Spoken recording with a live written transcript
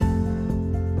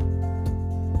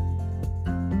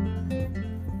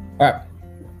All right.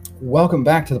 Welcome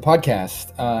back to the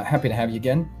podcast. Happy to have you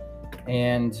again.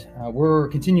 And we're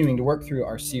continuing to work through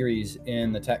our series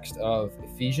in the text of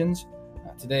Ephesians.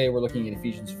 Today we're looking at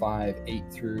Ephesians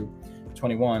 5:8 through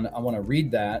 21. I want to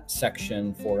read that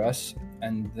section for us,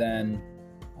 and then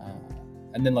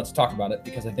let's talk about it,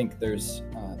 because I think there's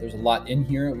a lot in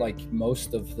here, like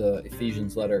most of the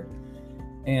Ephesians letter,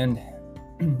 and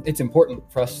it's important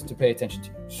for us to pay attention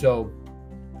to. So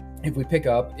if we pick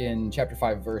up in chapter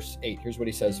 5, verse 8, here's what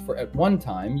he says. For at one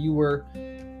time you were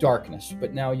darkness,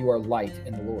 but now you are light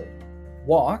in the Lord.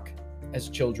 Walk as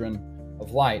children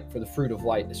of light, for the fruit of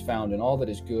light is found in all that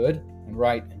is good and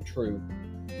right and true.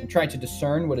 And try to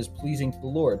discern what is pleasing to the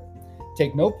Lord.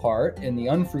 Take no part in the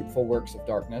unfruitful works of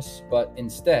darkness, but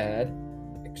instead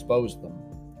expose them.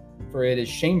 For it is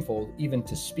shameful even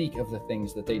to speak of the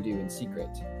things that they do in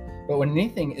secret. But when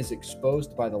anything is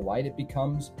exposed by the light, it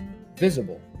becomes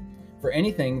visible. For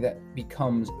anything that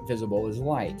becomes visible is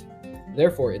light.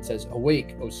 Therefore it says,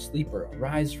 Awake, O sleeper,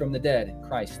 arise from the dead, and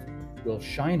Christ will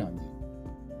shine on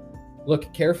you.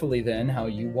 Look carefully then how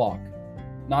you walk,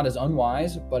 not as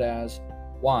unwise, but as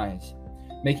wise,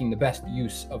 making the best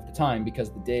use of the time,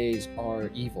 because the days are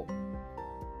evil.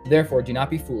 Therefore do not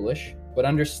be foolish, but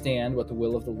understand what the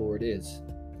will of the Lord is.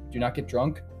 Do not get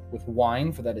drunk with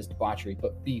wine, for that is debauchery,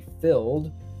 but be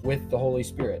filled with the Holy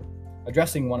Spirit,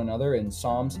 addressing one another in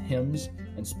psalms, hymns,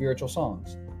 and spiritual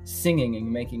songs, singing and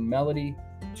making melody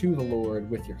to the Lord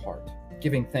with your heart,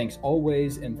 giving thanks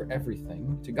always and for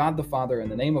everything to God the Father in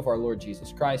the name of our Lord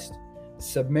Jesus Christ,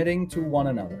 submitting to one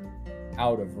another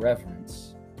out of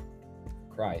reverence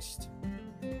for Christ.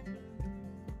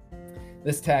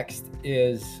 This text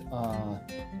is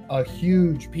a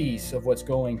huge piece of what's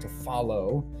going to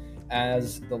follow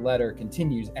as the letter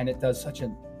continues, and it does such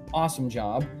an awesome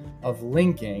job of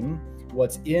linking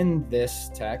what's in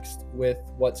this text with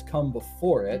what's come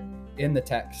before it in the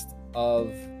text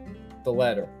of the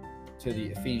letter to the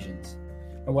Ephesians.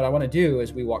 And what I want to do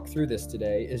as we walk through this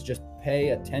today is just pay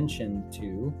attention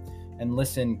to and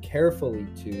listen carefully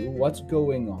to what's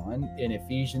going on in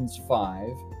Ephesians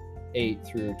 5:8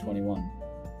 through 21.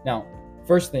 Now,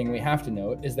 first thing we have to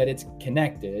note is that it's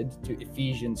connected to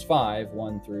Ephesians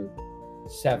 5:1 through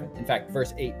 7. In fact,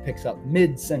 verse 8 picks up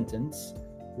mid-sentence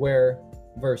where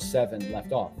verse 7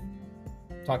 left off,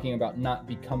 talking about not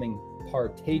becoming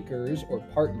partakers or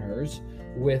partners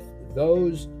with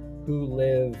those who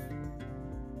live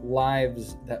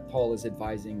lives that Paul is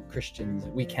advising Christians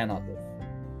we cannot live.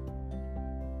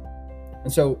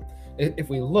 And so if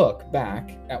we look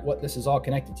back at what this is all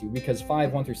connected to, because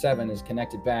 5:1 through 7 is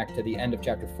connected back to the end of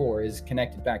chapter 4, is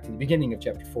connected back to the beginning of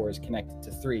chapter 4, is connected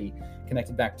to 3,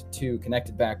 connected back to 2,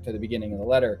 connected back to the beginning of the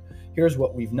letter. Here's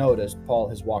what we've noticed Paul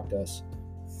has walked us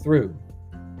through.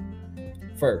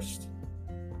 First,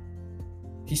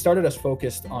 he started us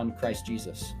focused on Christ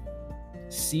Jesus,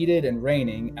 seated and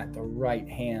reigning at the right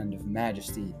hand of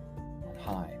majesty on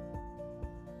high.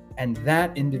 And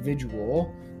that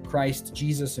individual, Christ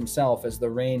Jesus himself, as the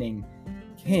reigning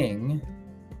king,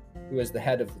 who is the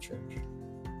head of the church.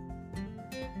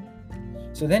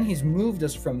 So then he's moved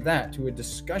us from that to a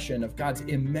discussion of God's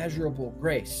immeasurable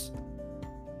grace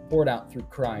poured out through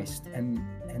Christ, and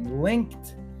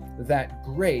linked that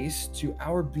grace to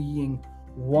our being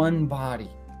one body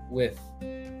with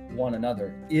one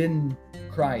another in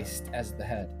Christ as the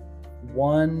head,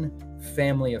 one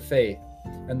family of faith,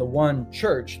 and the one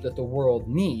church that the world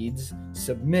needs,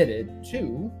 submitted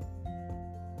to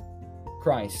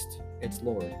Christ, its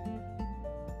Lord.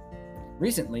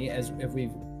 Recently, as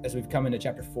we've come into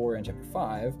chapter 4 and chapter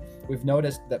 5, we've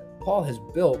noticed that Paul has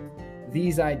built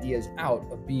these ideas out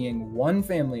of being one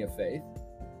family of faith,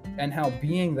 and how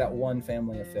being that one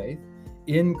family of faith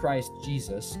in Christ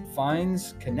Jesus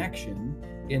finds connection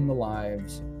in the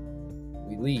lives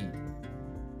we lead.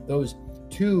 Those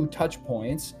two touch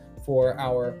points for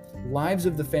our lives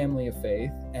of the family of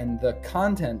faith and the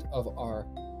content of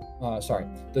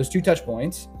those two touch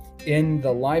points in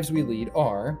the lives we lead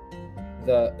are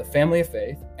the family of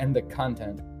faith and the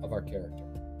content of our character.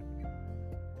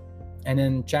 And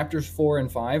in chapters 4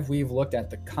 and 5, we've looked at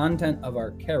the content of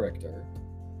our character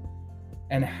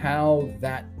and how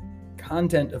that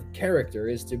content of character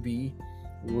is to be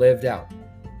lived out.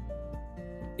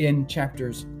 In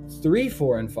chapters 3,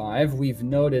 4, and 5, we've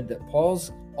noted that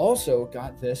Paul's also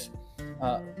got this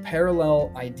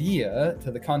parallel idea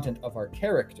to the content of our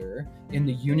character in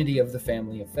the unity of the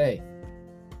family of faith.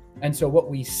 And so what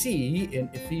we see in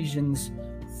Ephesians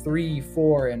 3,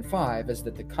 4, and 5 is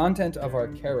that the content of our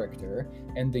character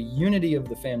and the unity of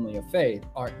the family of faith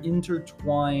are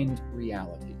intertwined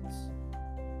realities.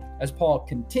 As Paul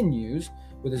continues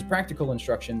with his practical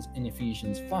instructions in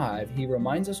Ephesians 5, he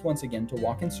reminds us once again to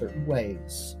walk in certain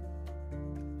ways.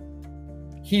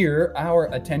 Here, our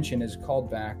attention is called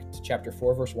back to chapter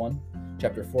 4, verse 1,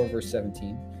 chapter 4, verse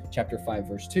 17, chapter 5,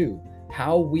 verse 2.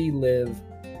 How we live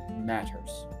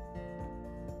matters.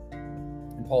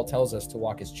 And Paul tells us to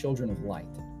walk as children of light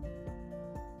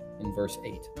in verse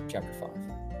 8, chapter 5.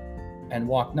 And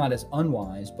walk not as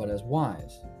unwise, but as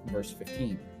wise, in verse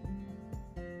 15.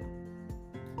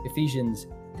 Ephesians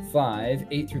 5,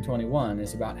 8 through 21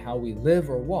 is about how we live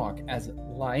or walk as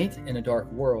light in a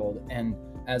dark world and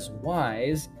as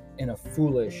wise in a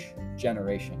foolish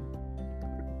generation.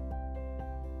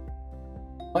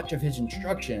 Much of his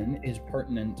instruction is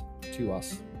pertinent to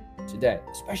us today,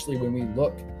 especially when we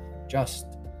look just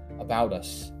about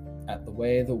us at the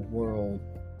way the world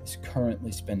is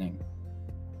currently spinning.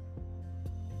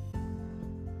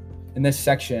 In this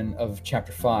section of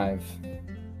chapter 5,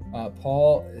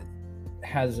 Paul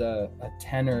has a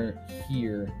tenor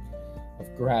here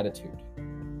of gratitude.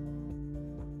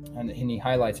 And he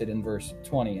highlights it in verse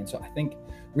 20. And so I think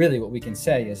really what we can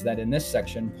say is that in this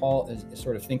section, Paul is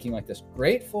sort of thinking like this: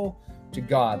 grateful to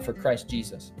God for Christ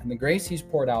Jesus and the grace he's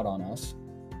poured out on us,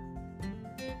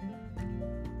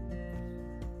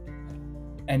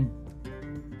 and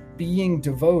being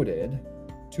devoted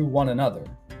to one another,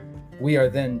 we are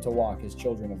then to walk as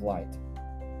children of light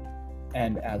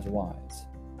and as wise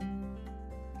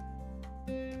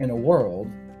in a world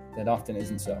that often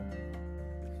isn't so.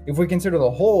 If we consider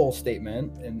the whole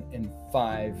statement in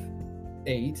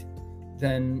 5:8,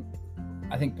 then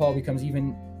I think Paul becomes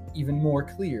even more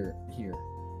clear here.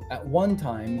 At one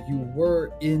time you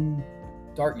were in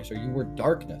darkness, or you were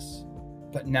darkness,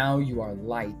 but now you are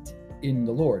light in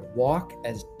the Lord. Walk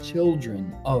as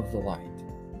children of the light.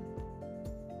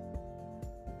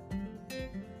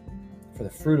 For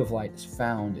the fruit of light is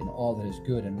found in all that is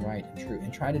good and right and true,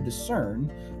 and try to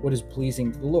discern what is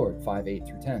pleasing to the Lord. 5:8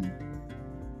 through 10.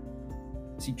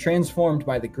 See, transformed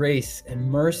by the grace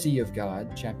and mercy of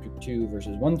God, chapter 2,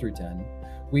 verses 1 through 10,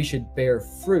 we should bear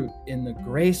fruit in the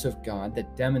grace of God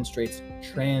that demonstrates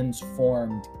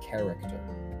transformed character.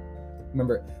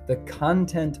 Remember, the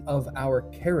content of our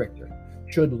character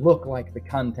should look like the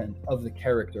content of the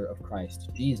character of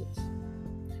Christ Jesus.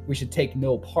 We should take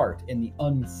no part in the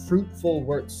unfruitful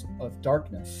works of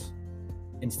darkness.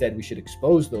 Instead, we should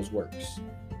expose those works.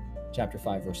 Chapter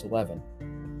 5, verse 11.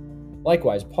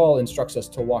 Likewise, Paul instructs us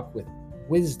to walk with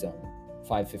wisdom.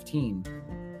 5:15.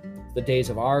 The days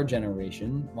of our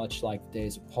generation, much like the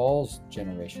days of Paul's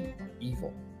generation, are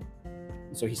evil.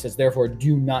 And so he says, therefore,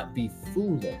 do not be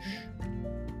foolish,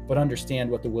 but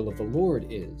understand what the will of the Lord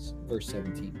is. Verse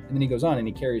 17. And then he goes on and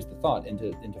he carries the thought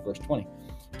into verse 20.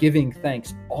 Giving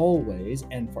thanks always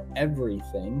and for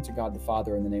everything to God the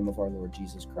Father in the name of our Lord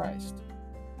Jesus Christ.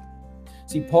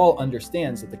 See, Paul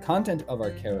understands that the content of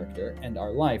our character and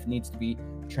our life needs to be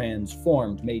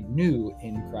transformed, made new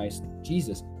in Christ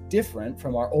Jesus, different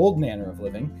from our old manner of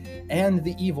living and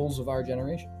the evils of our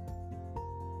generation.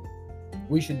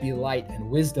 We should be light and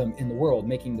wisdom in the world,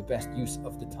 making the best use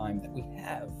of the time that we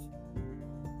have.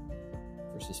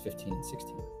 Verses 15 and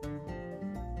 16.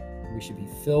 We should be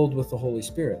filled with the Holy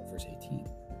Spirit, verse 18.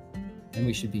 And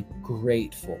we should be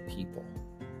grateful people,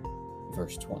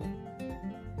 verse 20.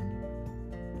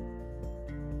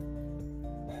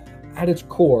 At its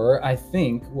core, I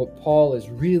think what Paul is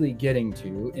really getting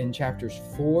to in chapters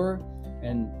 4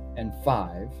 and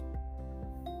 5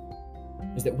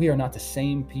 is that we are not the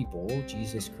same people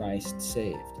Jesus Christ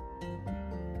saved.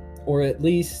 Or at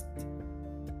least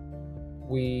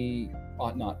we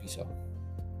ought not be so.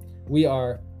 We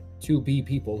are to be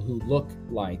people who look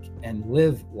like and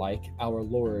live like our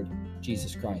Lord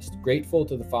Jesus Christ, grateful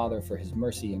to the Father for his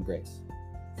mercy and grace,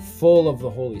 full of the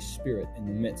Holy Spirit in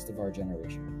the midst of our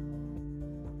generation.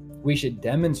 We should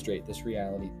demonstrate this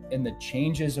reality in the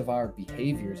changes of our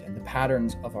behaviors and the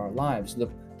patterns of our lives.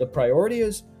 The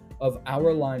priorities of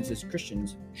our lives as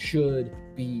Christians should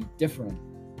be different.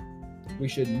 We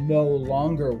should no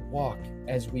longer walk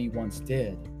as we once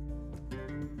did.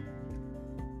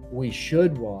 We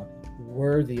should walk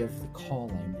worthy of the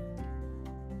calling.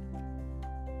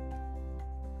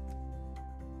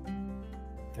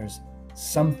 There's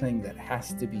something that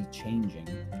has to be changing.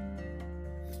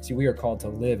 See, we are called to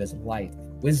live as light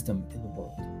and wisdom in the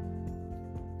world.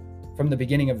 From the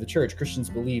beginning of the church, Christians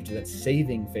believed that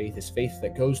saving faith is faith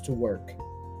that goes to work,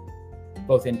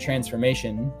 both in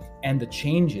transformation and the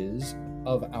changes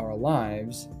of our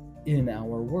lives in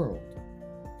our world.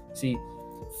 See,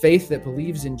 faith that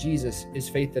believes in Jesus is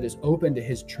faith that is open to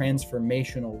his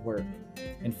transformational work.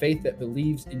 And faith that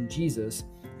believes in Jesus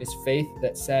is faith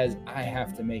that says I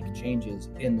have to make changes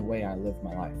in the way I live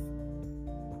my life.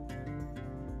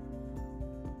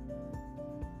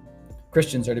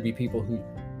 Christians are to be people who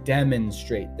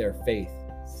demonstrate their faith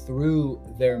through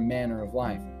their manner of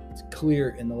life. It's clear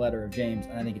in the letter of James,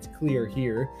 and I think it's clear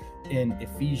here in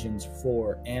Ephesians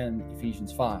 4 and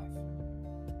Ephesians 5.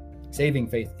 Saving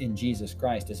faith in Jesus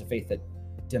Christ is a faith that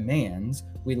demands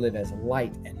we live as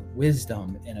light and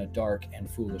wisdom in a dark and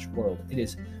foolish world. It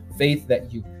is faith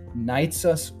that unites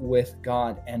us with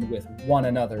God and with one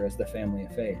another as the family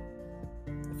of faith.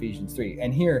 Ephesians 3.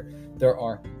 And here there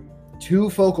are two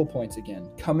focal points again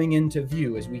coming into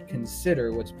view as we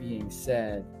consider what's being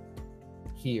said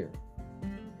here.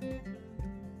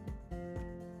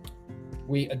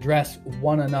 We address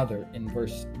one another in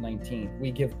verse 19.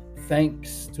 We give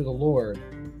thanks to the Lord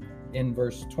in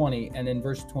verse 20, and in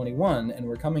verse 21, and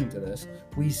we're coming to this,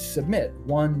 we submit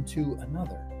one to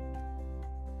another.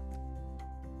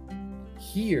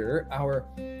 Here,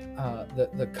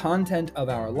 the content of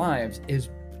our lives is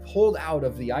pulled out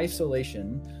of the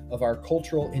isolation of our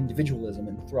cultural individualism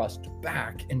and thrust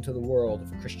back into the world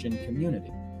of Christian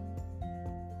community.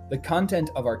 The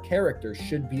content of our character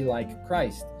should be like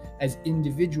Christ, as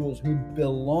individuals who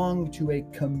belong to a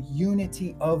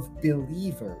community of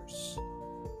believers.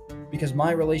 Because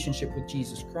my relationship with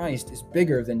Jesus Christ is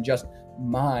bigger than just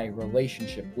my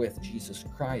relationship with Jesus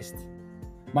Christ.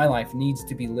 My life needs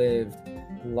to be lived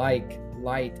like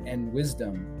light and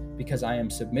wisdom because I am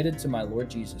submitted to my Lord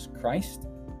Jesus Christ,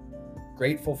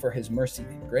 grateful for his mercy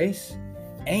and grace,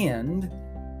 and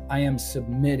I am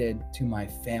submitted to my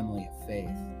family of faith.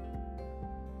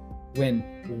 When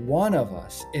one of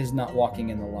us is not walking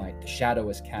in the light, the shadow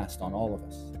is cast on all of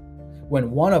us.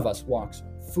 When one of us walks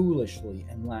foolishly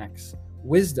and lacks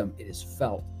wisdom, it is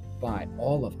felt by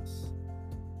all of us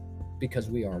because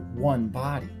we are one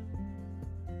body.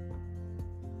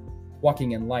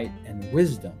 Walking in light and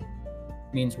wisdom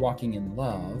means walking in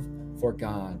love for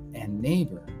God and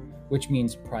neighbor, which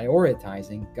means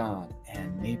prioritizing God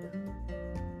and neighbor.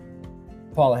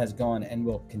 Paul has gone and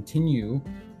will continue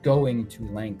going to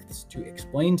lengths to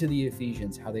explain to the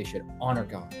Ephesians how they should honor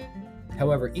God.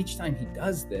 However, each time he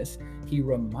does this, he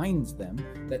reminds them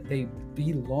that they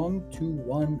belong to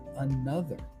one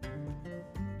another.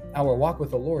 Our walk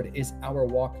with the Lord is our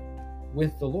walk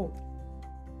with the Lord.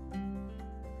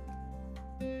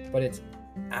 But it's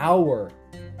our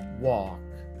walk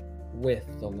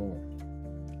with the Lord,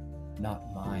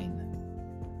 not mine.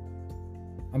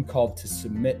 I'm called to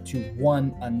submit to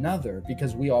one another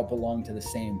because we all belong to the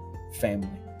same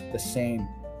family, the same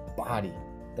body,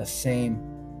 the same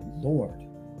Lord.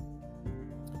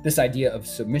 This idea of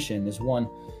submission is one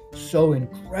so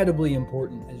incredibly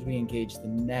important as we engage the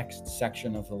next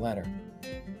section of the letter.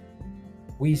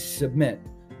 We submit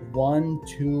one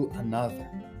to another.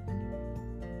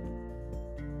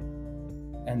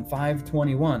 And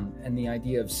 5:21 and the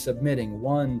idea of submitting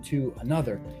one to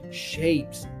another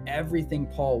shapes everything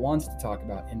Paul wants to talk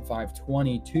about in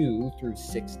 5:22 through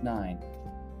 6:9.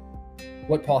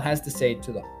 What Paul has to say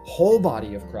to the whole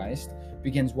body of Christ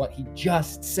begins what he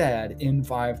just said in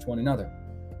 5:21,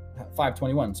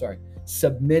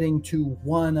 submitting to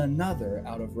one another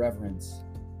out of reverence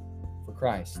for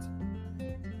Christ.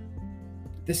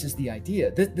 This is the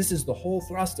idea. This is the whole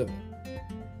thrust of it.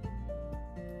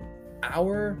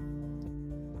 Our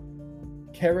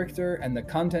character and the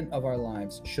content of our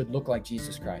lives should look like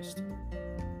Jesus Christ.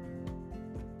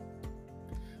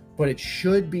 But it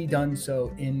should be done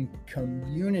so in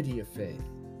community of faith,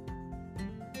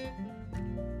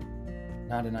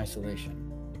 not in isolation.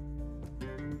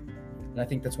 And I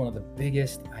think that's one of the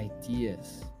biggest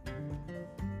ideas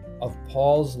of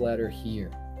Paul's letter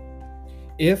here.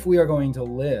 If we are going to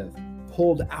live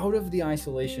pulled out of the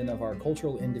isolation of our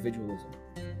cultural individualism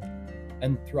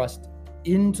and thrust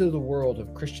into the world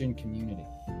of Christian community,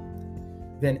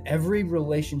 then every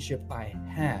relationship I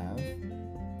have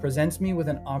presents me with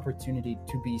an opportunity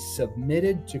to be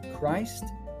submitted to Christ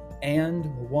and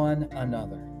one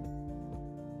another.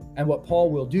 And what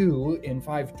Paul will do in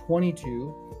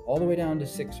 5:22 all the way down to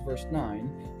 6 verse 9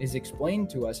 is explain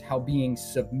to us how being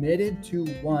submitted to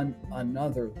one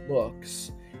another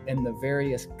looks in the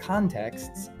various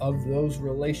contexts of those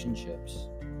relationships.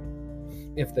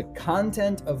 If the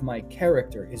content of my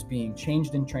character is being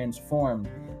changed and transformed,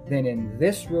 then in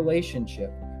this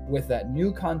relationship with that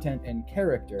new content and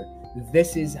character,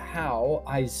 this is how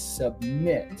I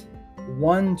submit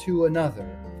one to another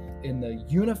in the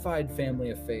unified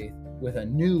family of faith with a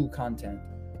new content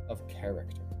of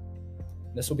character.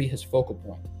 This will be his focal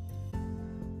point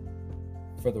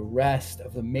for the rest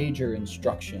of the major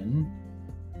instruction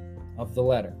of the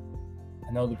letter.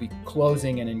 And there'll be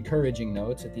closing and encouraging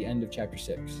notes at the end of chapter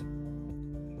 6.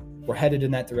 We're headed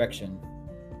in that direction.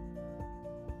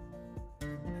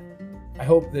 I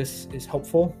hope this is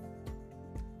helpful.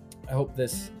 I hope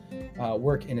this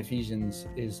work in Ephesians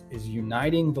is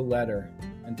uniting the letter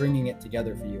and bringing it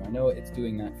together for you. I know it's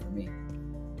doing that for me.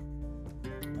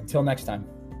 Until next time,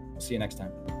 we'll see you next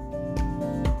time.